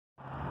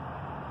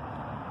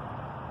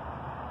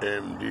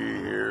MD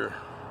here.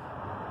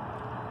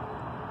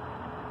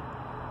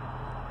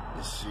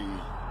 You see,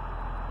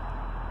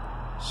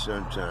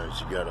 sometimes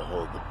you gotta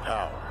hold the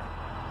power.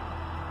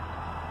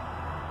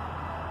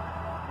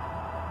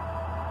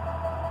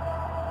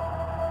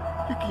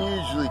 You can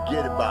usually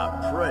get it by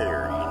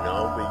prayer, you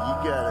know, but you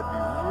gotta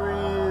be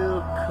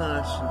real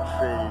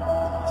concentrated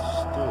with the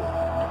story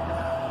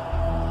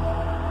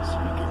so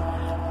you can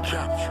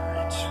capture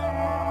it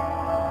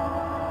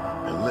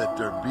and let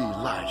there be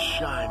light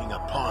shining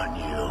upon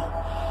you.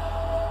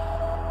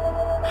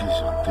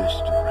 Because with this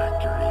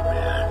directory,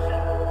 man,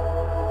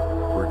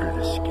 we're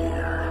gonna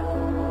scare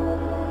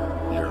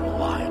your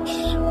lights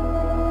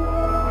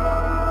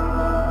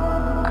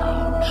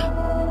out.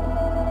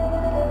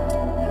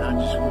 And I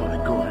just want to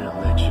go ahead and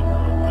let you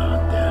know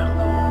about that a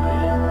little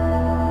bit.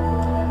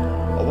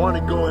 I want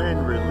to go ahead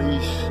and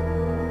release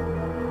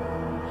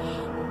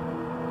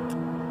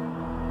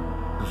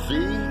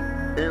the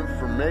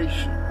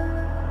information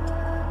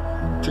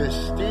to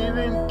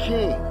Stephen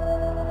King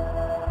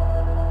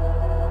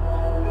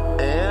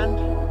and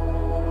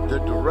the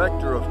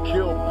director of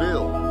Kill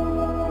Bill,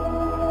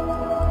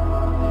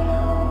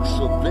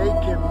 so they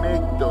can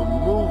make the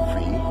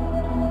movie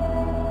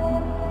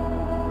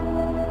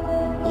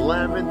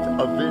Lament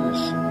of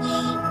Innocence.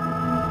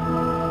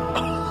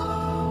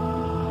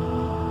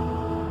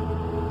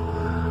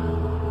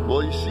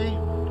 Well, you see,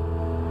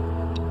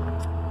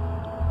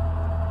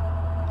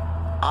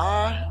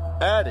 I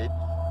added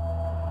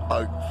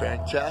a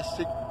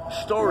fantastic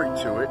story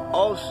to it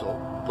also,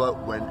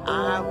 but when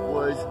I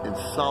was in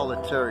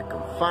solitary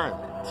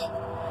confinement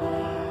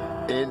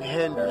in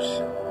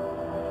Henderson,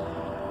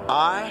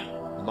 I,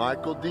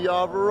 Michael D.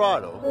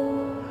 Alvarado,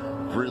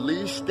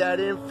 released that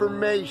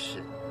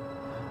information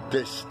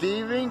to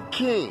Stephen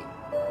King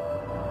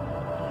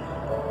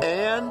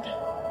and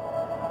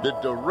the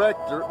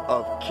director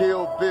of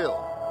Kill Bill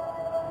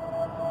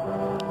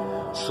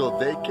so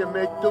they can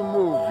make the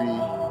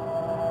movie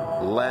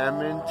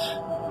Lament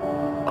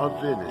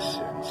of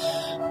Innocence.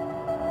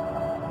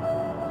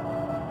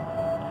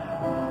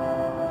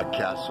 A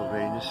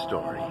Castlevania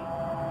story.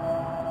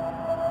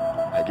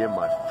 I get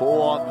my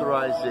full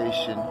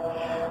authorization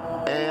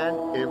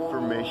and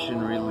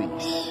information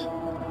release.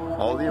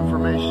 All the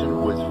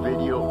information was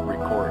video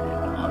recorded,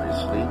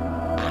 obviously.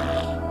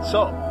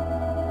 So,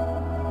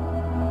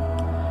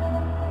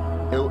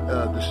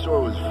 the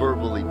story was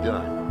verbally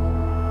done.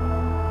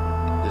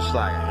 Just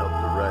like I helped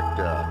direct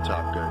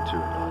Top Gun 2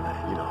 and all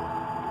that, you know.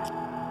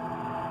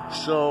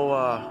 So,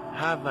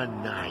 have a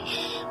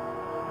nice